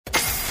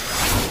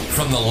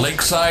from the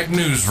Lakeside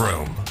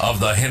Newsroom of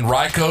the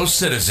Henrico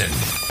Citizen,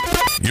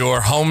 your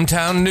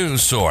hometown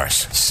news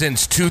source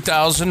since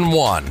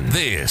 2001.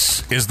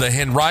 This is the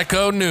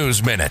Henrico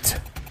News Minute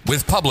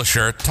with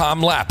publisher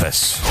Tom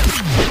Lappas.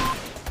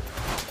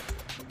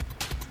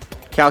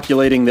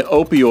 Calculating the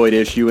opioid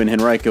issue in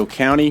Henrico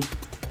County,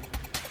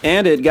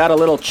 and it got a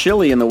little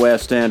chilly in the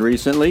West End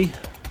recently.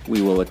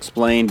 We will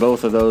explain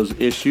both of those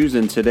issues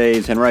in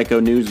today's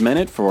Henrico News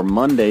Minute for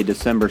Monday,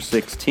 December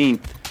 16th,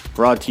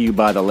 brought to you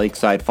by the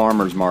Lakeside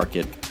Farmers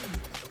Market.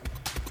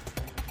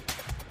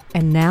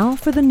 And now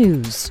for the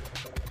news.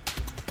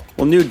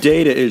 Well, new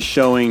data is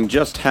showing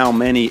just how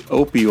many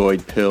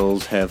opioid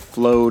pills have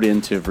flowed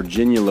into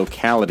Virginia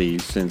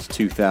localities since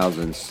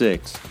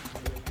 2006.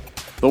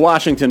 The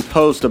Washington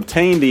Post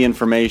obtained the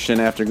information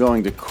after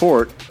going to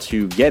court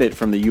to get it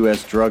from the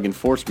U.S. Drug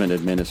Enforcement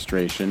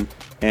Administration,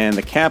 and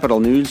the Capitol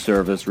News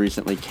Service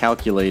recently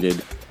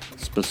calculated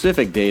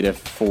specific data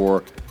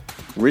for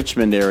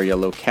Richmond area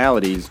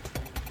localities.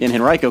 In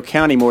Henrico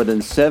County, more than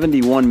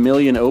 71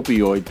 million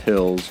opioid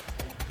pills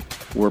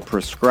were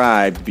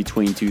prescribed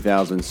between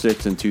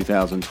 2006 and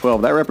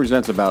 2012. That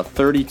represents about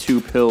 32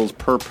 pills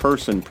per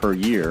person per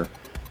year,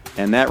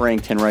 and that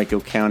ranked Henrico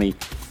County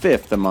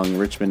fifth among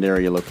Richmond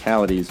area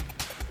localities.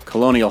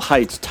 Colonial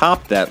Heights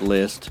topped that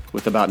list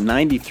with about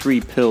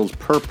 93 pills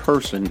per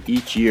person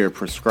each year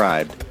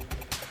prescribed.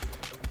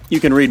 You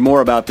can read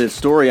more about this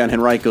story on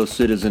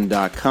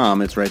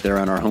henricocitizen.com. It's right there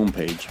on our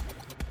homepage.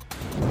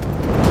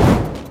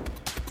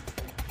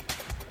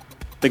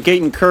 The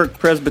Gayton Kirk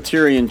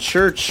Presbyterian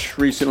Church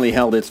recently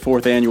held its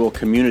fourth annual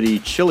community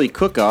chili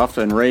cook-off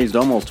and raised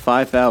almost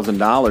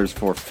 $5,000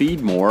 for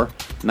Feed More.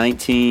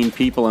 19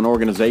 people and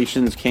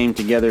organizations came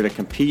together to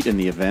compete in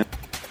the event.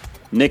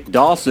 Nick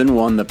Dawson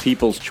won the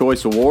People's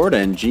Choice Award,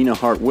 and Gina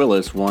Hart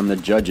Willis won the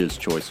Judge's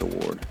Choice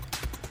Award.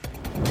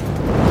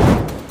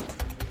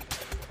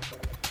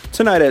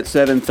 Tonight at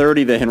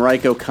 7:30, the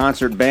Henrico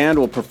Concert Band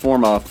will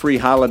perform a free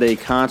holiday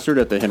concert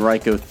at the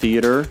Henrico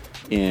Theater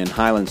in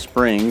Highland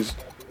Springs.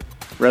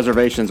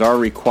 Reservations are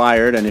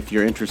required, and if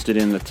you're interested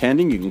in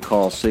attending, you can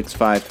call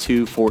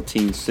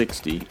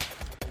 652-1460.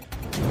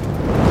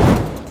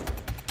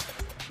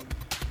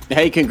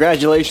 Hey,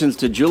 congratulations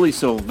to Julie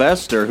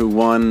Sylvester, who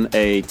won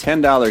a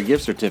 $10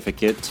 gift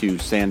certificate to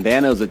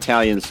Sandano's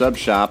Italian Sub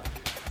Shop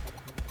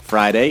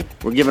Friday.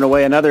 We're giving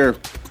away another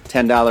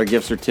 $10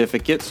 gift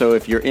certificate, so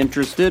if you're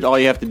interested, all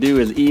you have to do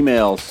is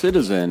email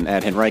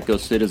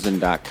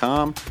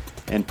citizen@henricocitizen.com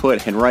and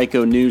put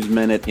Henrico News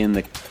Minute in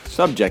the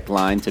subject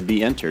line to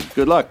be entered.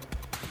 Good luck.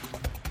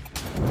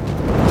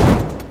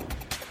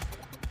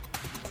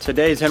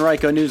 Today's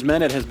Henrico News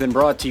Minute has been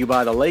brought to you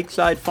by the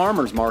Lakeside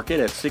Farmers Market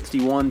at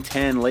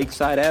 6110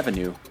 Lakeside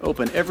Avenue.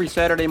 Open every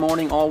Saturday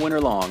morning all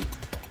winter long.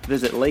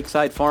 Visit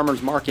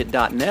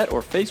lakesidefarmersmarket.net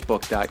or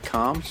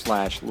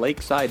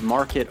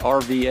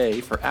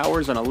facebook.com/lakesidemarketrva for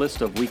hours and a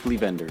list of weekly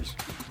vendors.